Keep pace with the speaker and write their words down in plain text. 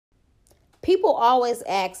People always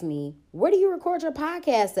ask me, where do you record your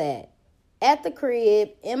podcast at? At the crib,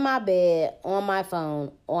 in my bed, on my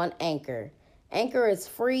phone, on Anchor. Anchor is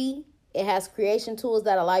free. It has creation tools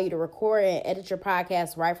that allow you to record and edit your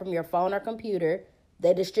podcast right from your phone or computer.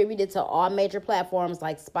 They distribute it to all major platforms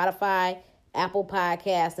like Spotify, Apple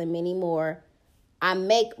Podcasts, and many more. I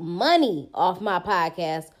make money off my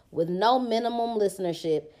podcast with no minimum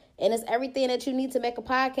listenership. And it's everything that you need to make a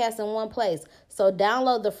podcast in one place. So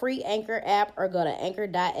download the free Anchor app or go to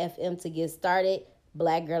anchor.fm to get started.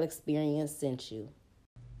 Black Girl Experience sent you.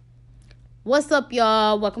 What's up,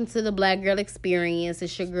 y'all? Welcome to the Black Girl Experience.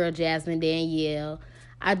 It's your girl, Jasmine Danielle.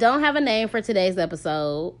 I don't have a name for today's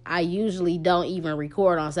episode. I usually don't even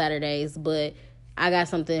record on Saturdays, but I got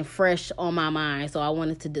something fresh on my mind, so I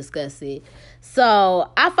wanted to discuss it.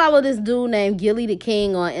 So I follow this dude named Gilly the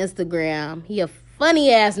King on Instagram. He a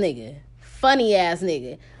funny ass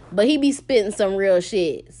nigga, but he be spitting some real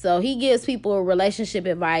shit. So he gives people relationship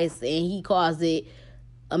advice, and he calls it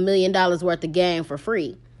 $1 million worth of game for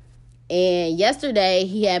free. And yesterday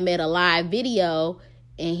he had made a live video,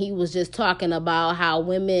 and he was just talking about how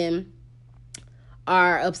women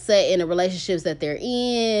are upset in the relationships that they're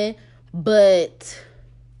in, but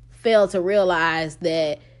fail to realize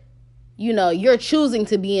that, you know, you're choosing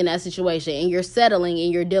to be in that situation and you're settling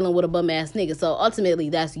and you're dealing with a bum ass nigga. So ultimately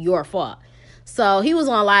that's your fault. So he was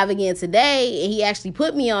on live again today, and he actually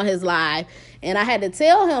put me on his live, and I had to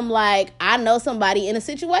tell him, like, I know somebody in a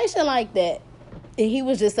situation like that. And he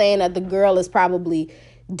was just saying that the girl is probably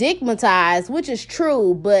stigmatized, which is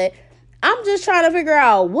true, but I'm just trying to figure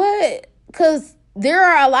out what, because there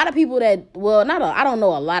are a lot of people that, I don't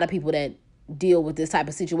know a lot of people that deal with this type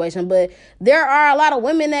of situation, but there are a lot of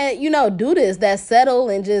women that, you know, do this, that settle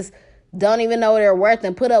and just don't even know their worth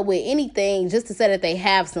and put up with anything just to say that they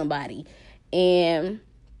have somebody. And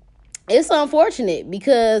it's unfortunate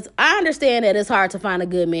because I understand that it's hard to find a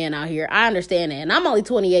good man out here. I understand that. And I'm only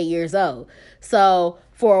 28 years old. So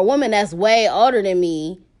for a woman that's way older than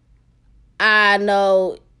me, I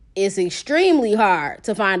know it's extremely hard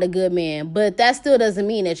to find a good man. But that still doesn't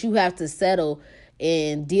mean that you have to settle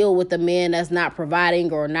and deal with a man that's not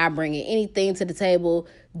providing or not bringing anything to the table,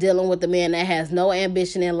 dealing with a man that has no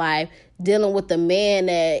ambition in life, dealing with a man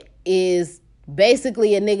that is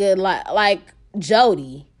basically a nigga like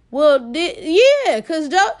Jody. Well, yeah,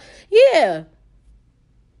 because yeah.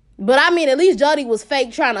 But I mean, at least Jody was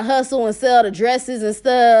fake trying to hustle and sell the dresses and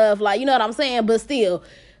stuff. Like, you know what I'm saying? But still,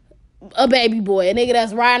 a baby boy, a nigga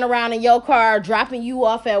that's riding around in your car, dropping you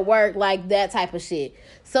off at work, like that type of shit.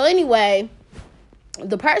 So anyway,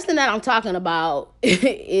 the person that I'm talking about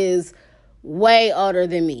is way older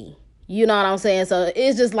than me. You know what I'm saying? So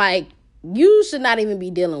it's just like, you should not even be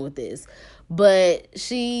dealing with this. But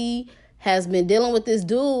she has been dealing with this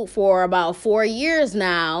dude for about 4 years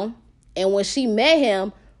now. And when she met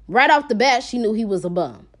him, right off the bat, she knew he was a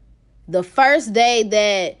bum. The first day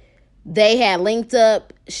that they had linked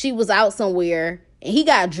up, she was out somewhere, and he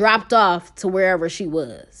got dropped off to wherever she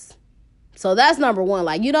was. So that's number one.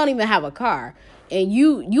 Like, you don't even have a car. And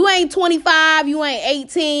you ain't 25, you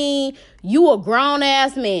ain't 18, you a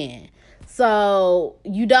grown-ass man. So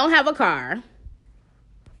you don't have a car.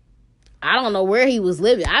 I don't know where he was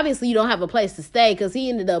living. Obviously, you don't have a place to stay because he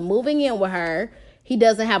ended up moving in with her. He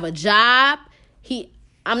doesn't have a job.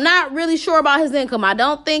 I'm not really sure about his income. I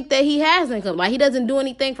don't think that he has income. Like, he doesn't do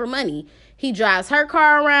anything for money. He drives her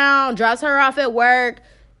car around, drops her off at work,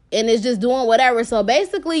 and is just doing whatever. So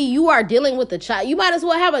basically, you are dealing with a child. You might as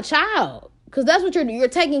well have a child because that's what you're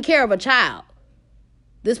taking care of, a child.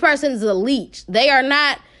 This person is a leech. They are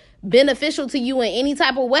not beneficial to you in any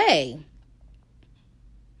type of way.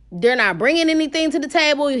 They're not bringing anything to the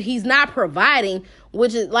table. He's not providing,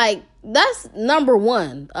 which is like, that's number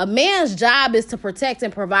one. A man's job is to protect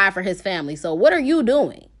and provide for his family. So what are you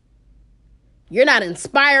doing? You're not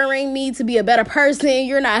inspiring me to be a better person.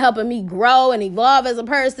 You're not helping me grow and evolve as a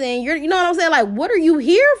person. You know what I'm saying? Like, what are you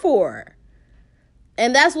here for?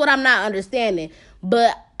 And that's what I'm not understanding.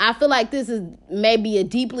 But I feel like this is maybe a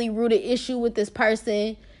deeply rooted issue with this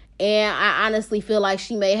person. And I honestly feel like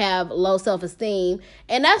she may have low self-esteem.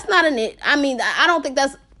 And that's not I don't think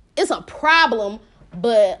it's a problem,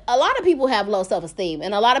 but a lot of people have low self-esteem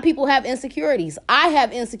and a lot of people have insecurities. I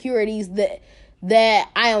have insecurities that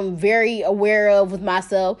I am very aware of with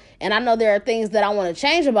myself. And I know there are things that I want to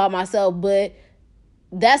change about myself, but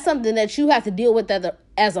that's something that you have to deal with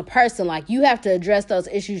as a person. Like, you have to address those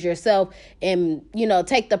issues yourself and, you know,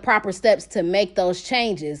 take the proper steps to make those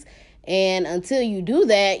changes. And until you do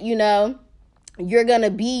that, you know, you're going to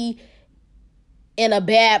be in a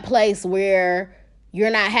bad place where you're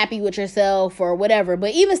not happy with yourself or whatever.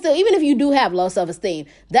 But even still, even if you do have low self-esteem,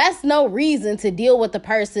 that's no reason to deal with the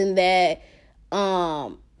person that,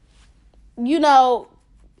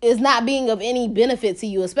 is not being of any benefit to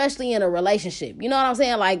you, especially in a relationship. You know what I'm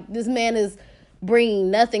saying? Like, this man is bringing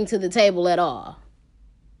nothing to the table at all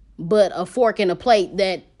but a fork and a plate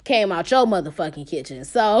that came out your motherfucking kitchen.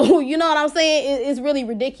 So, you know what I'm saying? It's really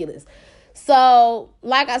ridiculous. So,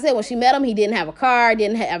 like I said, when she met him, he didn't have a car,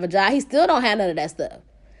 didn't have a job. He still don't have none of that stuff.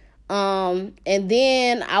 And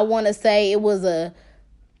then I want to say it was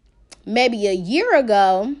maybe a year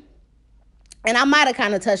ago, and I might have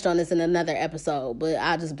kind of touched on this in another episode, but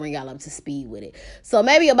I'll just bring y'all up to speed with it. So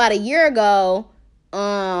maybe about a year ago,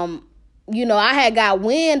 I had got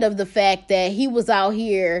wind of the fact that he was out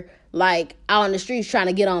here, like, out on the streets trying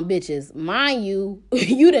to get on bitches. Mind you,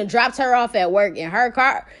 you done dropped her off at work in her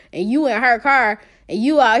car, and you in her car, and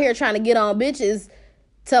you out here trying to get on bitches,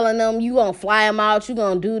 telling them you gonna fly them out, you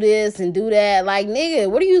gonna do this and do that. Like, nigga,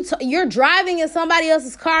 what are you, you're driving in somebody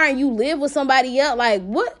else's car and you live with somebody else? Like,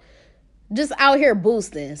 what? Just out here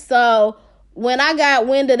boosting. So when I got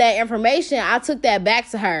wind of that information, I took that back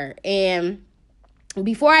to her. And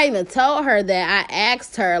before I even told her that, I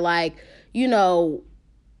asked her, like,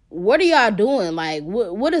 what are y'all doing? Like,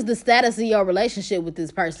 what is the status of your relationship with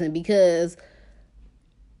this person? Because,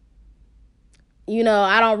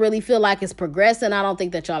 I don't really feel like it's progressing. I don't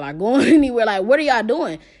think that y'all are going anywhere. Like, what are y'all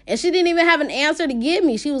doing? And she didn't even have an answer to give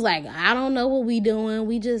me. She was like, I don't know what we doing.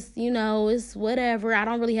 We just, it's whatever. I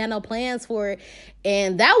don't really have no plans for it.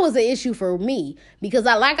 And that was an issue for me because,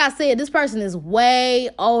 like I said, this person is way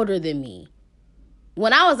older than me.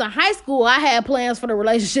 When I was in high school, I had plans for the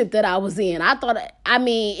relationship that I was in. I thought,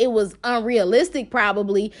 it was unrealistic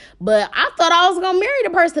probably, but I thought I was going to marry the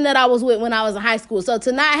person that I was with when I was in high school. So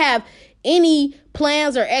to not have any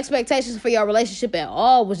plans or expectations for your relationship at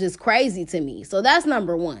all was just crazy to me. So that's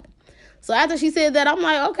number one. So after she said that, I'm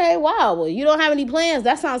like, okay, wow, well, you don't have any plans.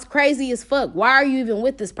 That sounds crazy as fuck. Why are you even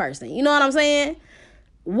with this person? You know what I'm saying?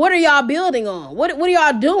 What are y'all building on? What are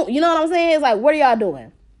y'all doing? You know what I'm saying? It's like, what are y'all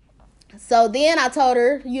doing? So then I told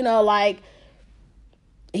her, like,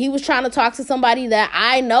 he was trying to talk to somebody that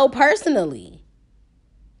I know personally.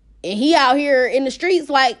 And he out here in the streets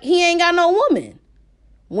like he ain't got no woman.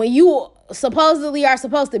 When you supposedly are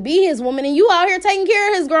supposed to be his woman and you out here taking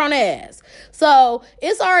care of his grown ass. So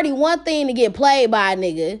it's already one thing to get played by a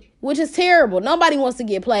nigga, which is terrible. Nobody wants to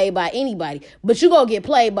get played by anybody. But you gonna get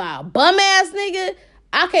played by a bum ass nigga?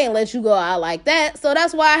 I can't let you go out like that. So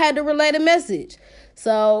that's why I had to relay the message.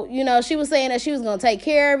 So, she was saying that she was going to take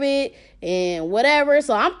care of it and whatever.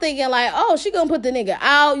 So I'm thinking like, oh, she going to put the nigga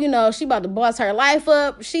out. She about to boss her life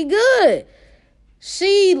up. She good.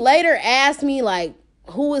 She later asked me, like,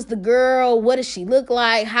 who is the girl? What does she look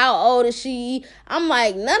like? How old is she? I'm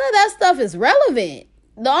like, none of that stuff is relevant.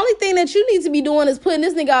 The only thing that you need to be doing is putting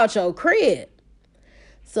this nigga out your crib.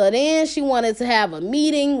 So then she wanted to have a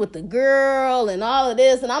meeting with the girl and all of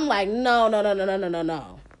this. And I'm like,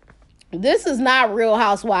 no. This is not Real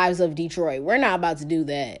Housewives of Detroit. We're not about to do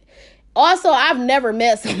that. Also, I've never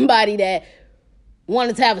met somebody that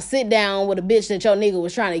wanted to have a sit down with a bitch that your nigga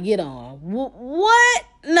was trying to get on. What?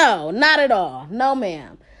 No, not at all. No,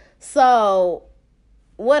 ma'am. So,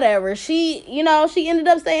 whatever. She ended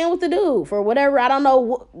up staying with the dude for whatever. I don't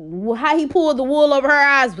know how he pulled the wool over her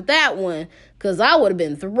eyes with that one, because I would have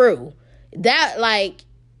been through. That, like,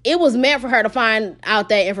 it was meant for her to find out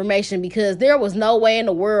that information, because there was no way in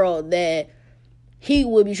the world that he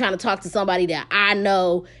would be trying to talk to somebody that I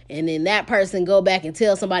know, and then that person go back and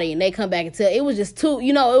tell somebody, and they come back and tell. It was just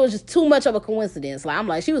too much of a coincidence. Like, I'm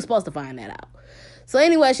like, she was supposed to find that out. So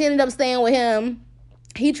anyway, she ended up staying with him.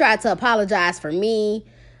 He tried to apologize to me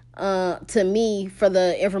for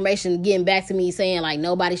the information getting back to me, saying like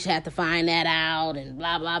nobody should have to find that out and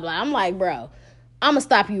blah blah blah. I'm like, bro, I'm gonna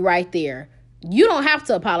stop you right there. You don't have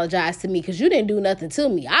to apologize to me because you didn't do nothing to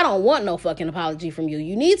me. I don't want no fucking apology from you.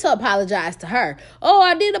 You need to apologize to her. Oh,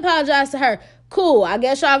 I did apologize to her. Cool. I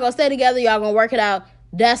guess y'all gonna stay together. Y'all gonna work it out.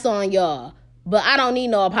 That's on y'all. But I don't need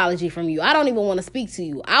no apology from you. I don't even want to speak to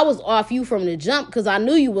you. I was off you from the jump because I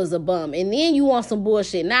knew you was a bum. And then you want some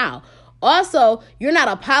bullshit now. Also, you're not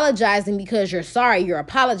apologizing because you're sorry. You're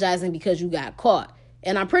apologizing because you got caught.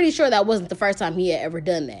 And I'm pretty sure that wasn't the first time he had ever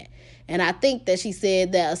done that. And I think that she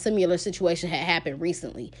said that a similar situation had happened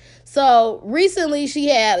recently. So recently she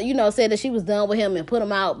had, said that she was done with him and put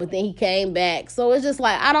him out, but then he came back. So it's just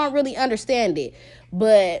like, I don't really understand it.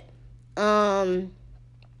 But,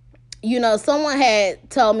 someone had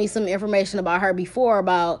told me some information about her before,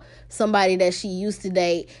 about somebody that she used to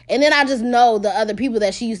date. And then I just know the other people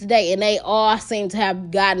that she used to date, and they all seem to have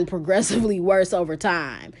gotten progressively worse over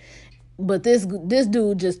time. But this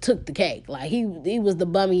dude just took the cake. Like, he was the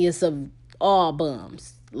bummiest of all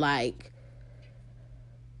bums. Like,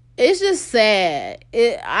 it's just sad.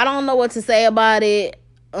 I don't know what to say about it.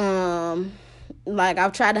 Like,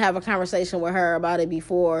 I've tried to have a conversation with her about it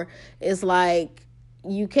before. It's like,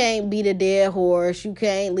 you can't beat a dead horse. You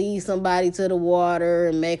can't lead somebody to the water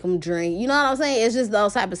and make them drink. You know what I'm saying? It's just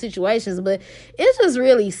those type of situations. But it's just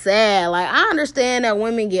really sad. Like, I understand that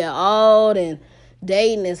women get old and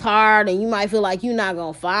dating is hard and you might feel like you're not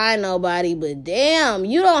gonna find nobody, but damn,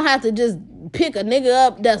 you don't have to just pick a nigga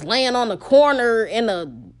up that's laying on the corner in a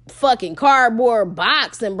fucking cardboard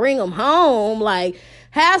box and bring them home. Like,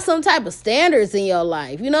 have some type of standards in your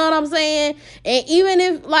life. You know what I'm saying? And even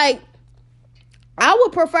if, like, I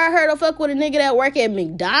would prefer her to fuck with a nigga that work at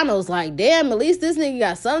McDonald's. Like, damn, at least this nigga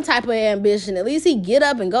got some type of ambition. At least he get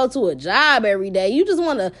up and go to a job every day. You just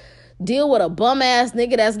want to deal with a bum ass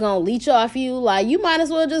nigga that's gonna leech off you. Like, you might as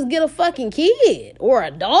well just get a fucking kid or a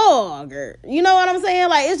dog, or, you know what I'm saying?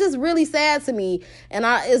 Like, it's just really sad to me, and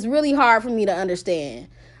it's really hard for me to understand.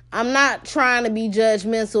 I'm not trying to be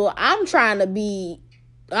judgmental. I'm trying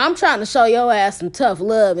to show your ass some tough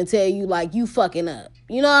love and tell you, like, you fucking up.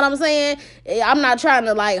 You know what I'm saying? I'm not trying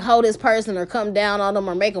to, like, hold this person or come down on them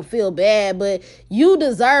or make them feel bad, but you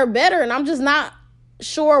deserve better, and I'm just not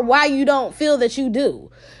sure why you don't feel that you do.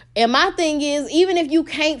 And my thing is, even if you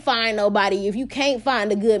can't find nobody, if you can't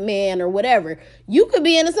find a good man or whatever, you could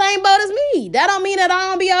be in the same boat as me. That don't mean that I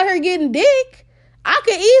don't be out here getting dick. I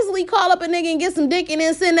could easily call up a nigga and get some dick and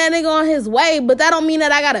then send that nigga on his way, but that don't mean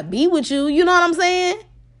that I gotta be with you. You know what I'm saying?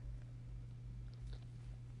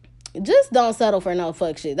 Just don't settle for no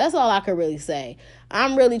fuck shit. That's all I could really say.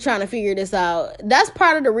 I'm really trying to figure this out. That's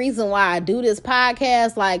part of the reason why I do this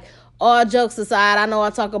podcast. Like, all jokes aside, I know I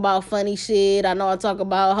talk about funny shit. I know I talk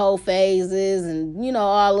about whole phases and, you know,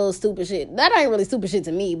 all little stupid shit. That ain't really stupid shit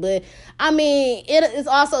to me. But, I mean, it's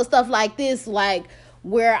also stuff like this, like,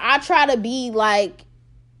 where I try to be, like,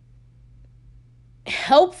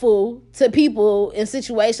 helpful to people in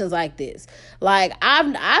situations like this. Like,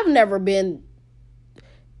 I've never been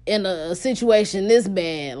in a situation this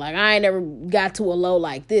bad. Like, I ain't never got to a low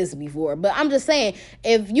like this before. But I'm just saying,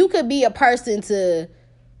 if you could be a person to,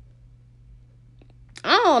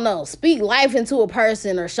 I don't know, speak life into a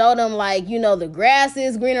person or show them, like, you know, the grass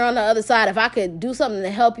is greener on the other side. If I could do something to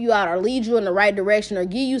help you out or lead you in the right direction or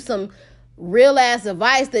give you some real ass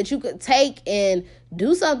advice that you could take and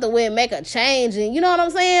do something with, make a change. And you know what I'm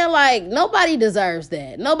saying? Like, nobody deserves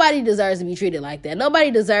that. Nobody deserves to be treated like that. Nobody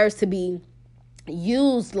deserves to be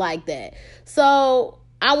used like that. So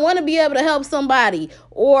I want to be able to help somebody.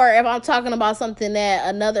 Or if I'm talking about something that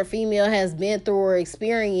another female has been through or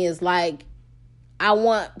experienced, like, I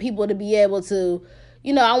want people to be able to,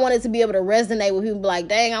 you know, I want it to be able to resonate with people, like,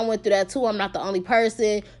 dang, I went through that too. I'm not the only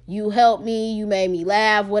person. You helped me. You made me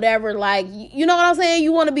laugh, whatever. Like, you know what I'm saying?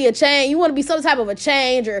 You want to be a change. You want to be some type of a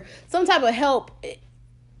change or some type of help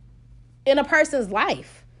in a person's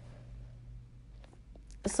life.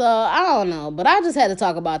 So, I don't know. But I just had to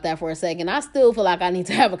talk about that for a second. I still feel like I need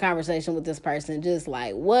to have a conversation with this person. Just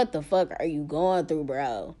like, what the fuck are you going through,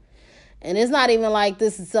 bro? And it's not even like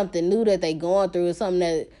this is something new that they going through. It's something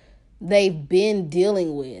that they've been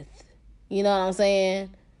dealing with. You know what I'm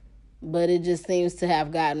saying? But it just seems to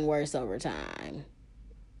have gotten worse over time.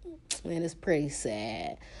 And it's pretty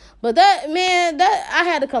sad. But that I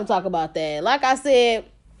had to come talk about that. Like I said,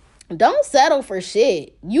 don't settle for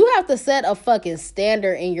shit. You have to set a fucking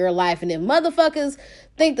standard in your life. And if motherfuckers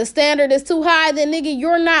think the standard is too high, then nigga,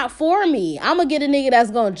 you're not for me. I'm gonna get a nigga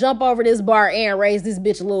that's gonna jump over this bar and raise this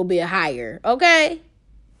bitch a little bit higher. Okay?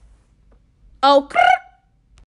 Okay.